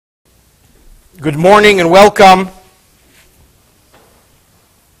Good morning and welcome.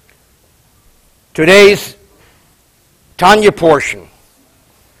 Today's Tanya portion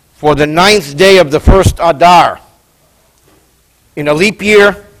for the 9th day of the first Adar in a leap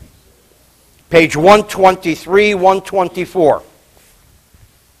year, page 123, 124.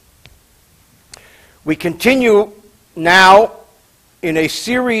 We continue now in a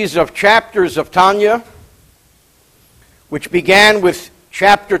series of chapters of Tanya, which began with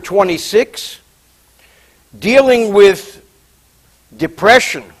chapter 26, dealing with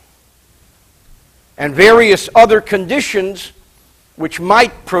depression and various other conditions which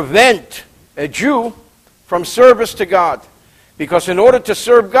might prevent a Jew from service to God. Because in order to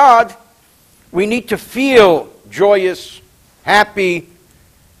serve God, we need to feel joyous, happy,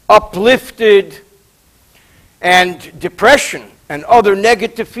 uplifted, and depression and other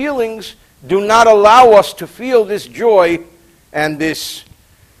negative feelings do not allow us to feel this joy and this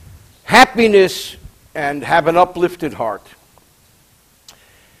happiness and have an uplifted heart.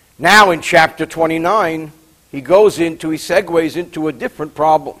 Now in chapter 29, he segues into a different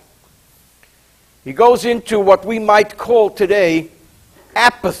problem. He goes into what we might call today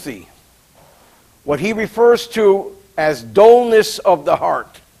apathy, what he refers to as dullness of the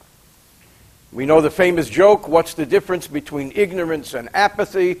heart. We know the famous joke, what's the difference between ignorance and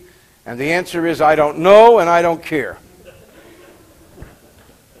apathy? And the answer is, I don't know and I don't care.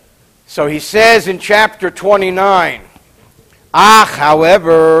 So he says in chapter 29,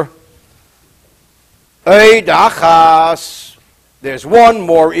 however, there's one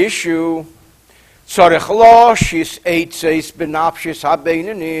more issue.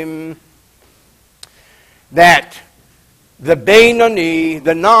 That the Beinoni,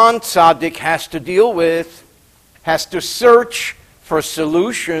 the non-tzaddik, has to deal with, has to search for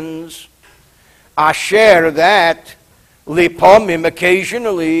solutions. Asher, that, lipomim,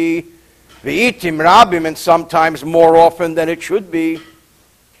 occasionally, v'itim rabim, and sometimes more often than it should be.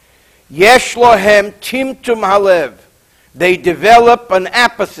 Yesh lohem timtum halev. They develop an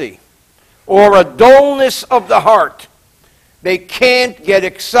apathy or a dullness of the heart. They can't get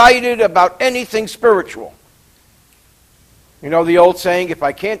excited about anything spiritual. You know the old saying, if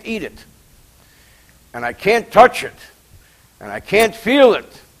I can't eat it, and I can't touch it, and I can't feel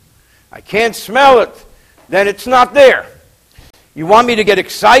it, I can't smell it, then it's not there. You want me to get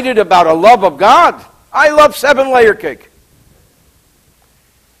excited about a love of God? I love 7-layer cake.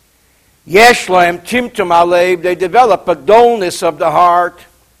 Yesh lahem timtum alev, they develop a dullness of the heart.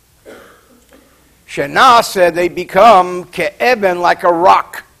 Shenaseh, they become ke'eben, like a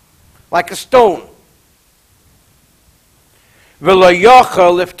rock, like a stone. V'lo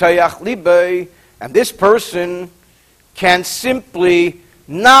yochel liftayach libei, and this person can simply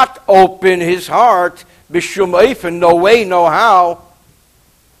not open his heart, b'shum oifen, no way, no how,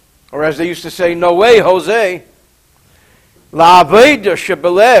 or as they used to say, no way, Jose. La'aveda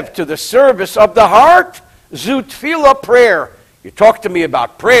shebelev, to the service of the heart, zu tefillah, prayer. You talk to me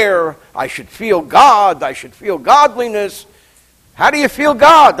about prayer, I should feel God, I should feel godliness. How do you feel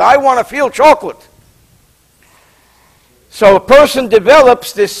God? I want to feel chocolate. So a person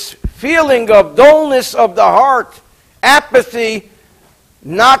develops this feeling of dullness of the heart, apathy,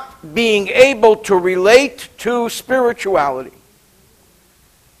 not being able to relate to spirituality.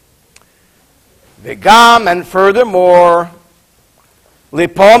 V'gam, and furthermore,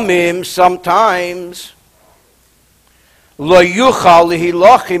 lipomim, sometimes, lo yuchal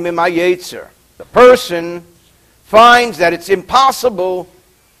lihilachim im hayetzer. The person finds that it's impossible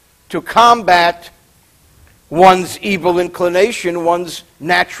to combat one's evil inclination, one's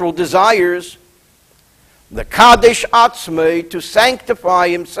natural desires. The kadesh atzmei, to sanctify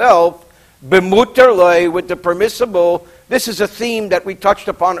himself, b'muter lei, with the permissible. This is a theme that we touched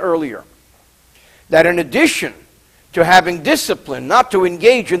upon earlier. That in addition to having discipline, not to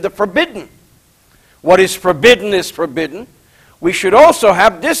engage in the forbidden. What is forbidden. We should also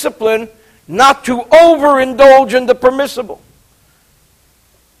have discipline not to overindulge in the permissible.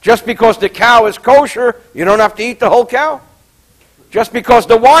 Just because the cow is kosher, you don't have to eat the whole cow. Just because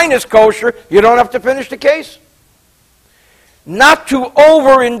the wine is kosher, you don't have to finish the case. Not to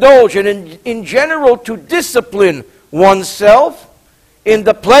overindulge, and in general to discipline oneself in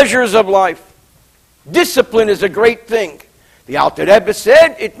the pleasures of life. Discipline is a great thing. The Alter Rebbe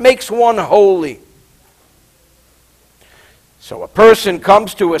said it makes one holy. So a person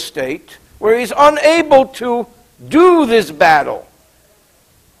comes to a state where he's unable to do this battle.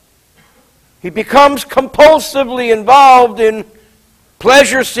 He becomes compulsively involved in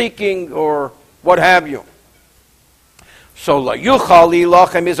pleasure-seeking or what have you. So la yuchal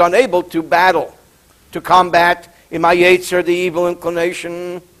ilachem is unable to battle, to combat in my yetzer, the evil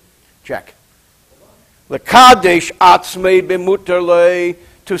inclination. Check. Lekadesh atzmei b'muterlei,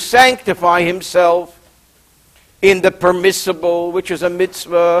 to sanctify himself in the permissible, which is a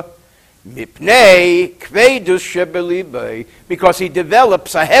mitzvah, mipnei kvedus shebelibei, because he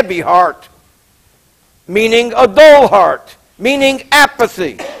develops a heavy heart, meaning a dull heart, meaning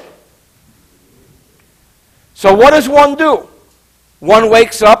apathy. So what does one do? One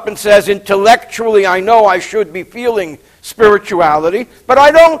wakes up and says, intellectually, I know I should be feeling spirituality, but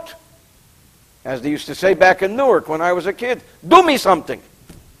I don't. As they used to say back in Newark when I was a kid, do me something.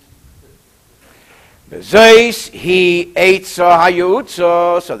 So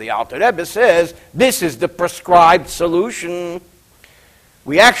the Alter Rebbe says, this is the prescribed solution.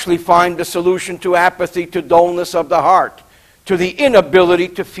 We actually find the solution to apathy, to dullness of the heart, to the inability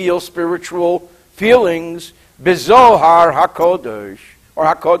to feel spiritual feelings, Bezohar HaKodesh, or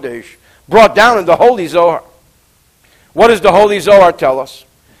HaKodesh, brought down in the Holy Zohar. What does the Holy Zohar tell us?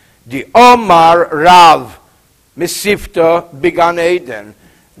 The Omar Rav Misifta Bigan Eden,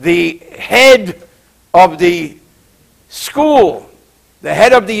 the head of the school, the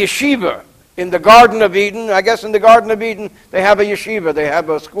head of the yeshiva in the Garden of Eden. I guess in the Garden of Eden they have a yeshiva, they have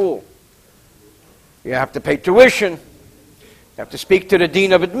a school. You have to pay tuition. You have to speak to the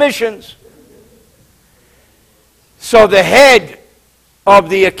dean of admissions. So the head of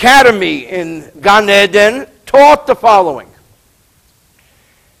the academy in Gan Eden taught the following.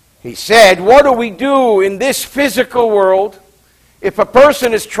 He said, what do we do in this physical world if a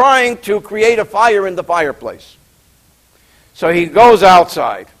person is trying to create a fire in the fireplace? So he goes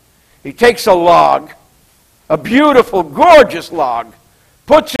outside. He takes a log, a beautiful, gorgeous log,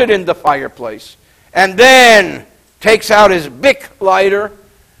 puts it in the fireplace, and then takes out his Bic lighter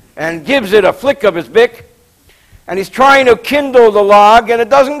and gives it a flick of his Bic, and he's trying to kindle the log, and it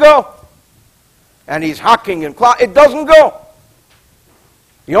doesn't go. And he's hacking and clawing. It doesn't go.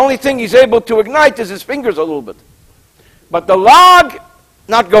 The only thing he's able to ignite is his fingers a little bit. But the log,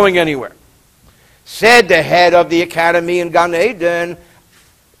 not going anywhere. Said the head of the academy in Gan Eden,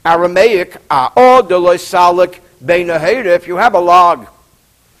 Aramaic, if you have a log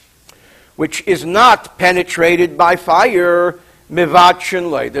which is not penetrated by fire,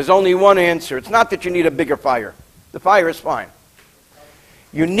 there's only one answer. It's not that you need a bigger fire. The fire is fine.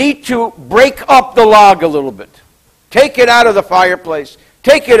 You need to break up the log a little bit. Take it out of the fireplace.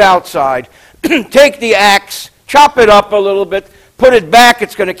 Take it outside. Take the axe. Chop it up a little bit. Put it back.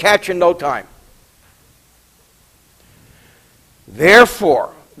 It's going to catch in no time.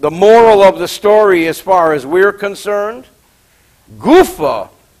 Therefore, the moral of the story as far as we're concerned, Gufa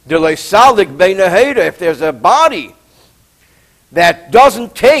de leisalik beinaheda, if there's a body that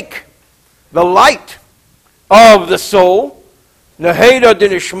doesn't take the light of the soul, Neheda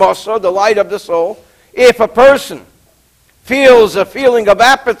dinishmasa, the light of the soul. If a person feels a feeling of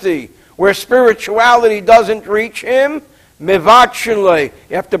apathy where spirituality doesn't reach him, mevachinle,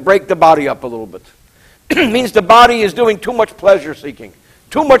 you have to break the body up a little bit. It means the body is doing too much pleasure seeking,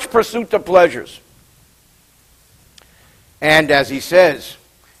 too much pursuit of pleasures. And as he says,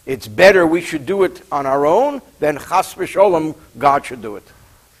 it's better we should do it on our own than chas v'sholom, God should do it.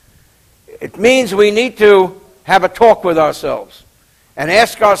 It means we need to have a talk with ourselves and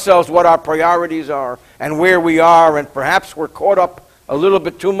ask ourselves what our priorities are and where we are, and perhaps we're caught up a little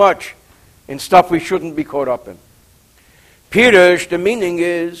bit too much in stuff we shouldn't be caught up in. Pirush, the meaning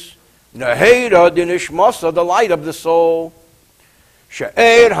is, Neheda dinishmasa, the light of the soul.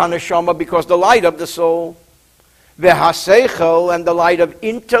 She'er haneshama, because the light of the soul. V'haseichel, and the light of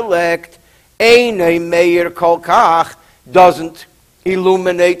intellect. Einei meir kol kach, doesn't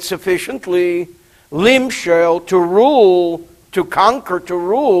illuminate sufficiently. Limshel, to rule, to conquer, to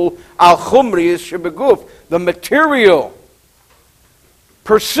rule. Al chumri shebeguf, the material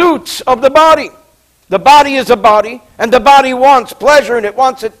pursuits of the body. The body is a body, and the body wants pleasure, and it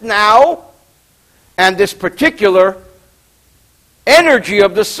wants it now. And this particular energy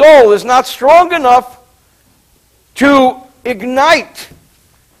of the soul is not strong enough to ignite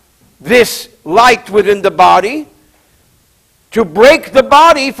this light within the body, to break the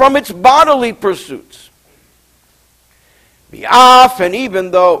body from its bodily pursuits. And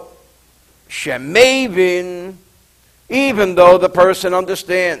even though Shemavin, even though the person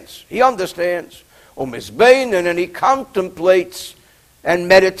understands, he understands, and he contemplates and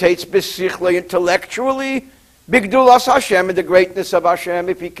meditates besichle, intellectually, bigdulas Hashem, and the greatness of Hashem.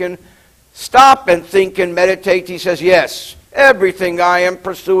 If he can stop and think and meditate, he says, yes, everything I am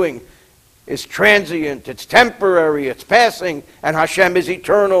pursuing is transient, it's temporary, it's passing, and Hashem is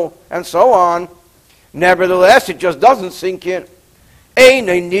eternal, and so on. Nevertheless, it just doesn't sink in. Ein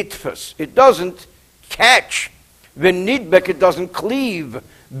nitfas, it doesn't catch. V'nidbek, it doesn't cleave.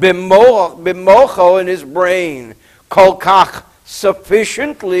 b'mocho, in his brain, kol kach,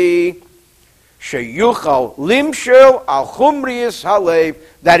 sufficiently, sheyuchal limshel al chumrius halev,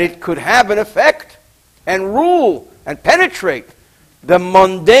 that it could have an effect and rule and penetrate the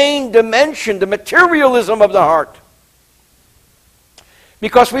mundane dimension, the materialism of the heart.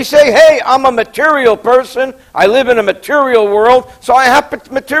 Because we say, hey, I'm a material person, I live in a material world, so I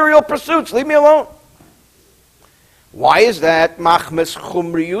have material pursuits, leave me alone. Why is that? Machmes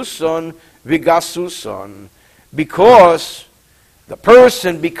chumriuson vigasuson. Because the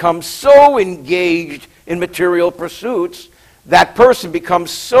person becomes so engaged in material pursuits, that person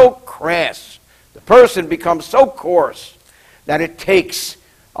becomes so crass, the person becomes so coarse, that it takes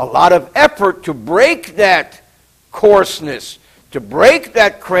a lot of effort to break that coarseness, to break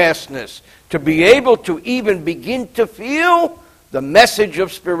that crassness, to be able to even begin to feel the message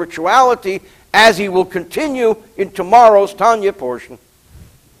of spirituality, as he will continue in tomorrow's Tanya portion.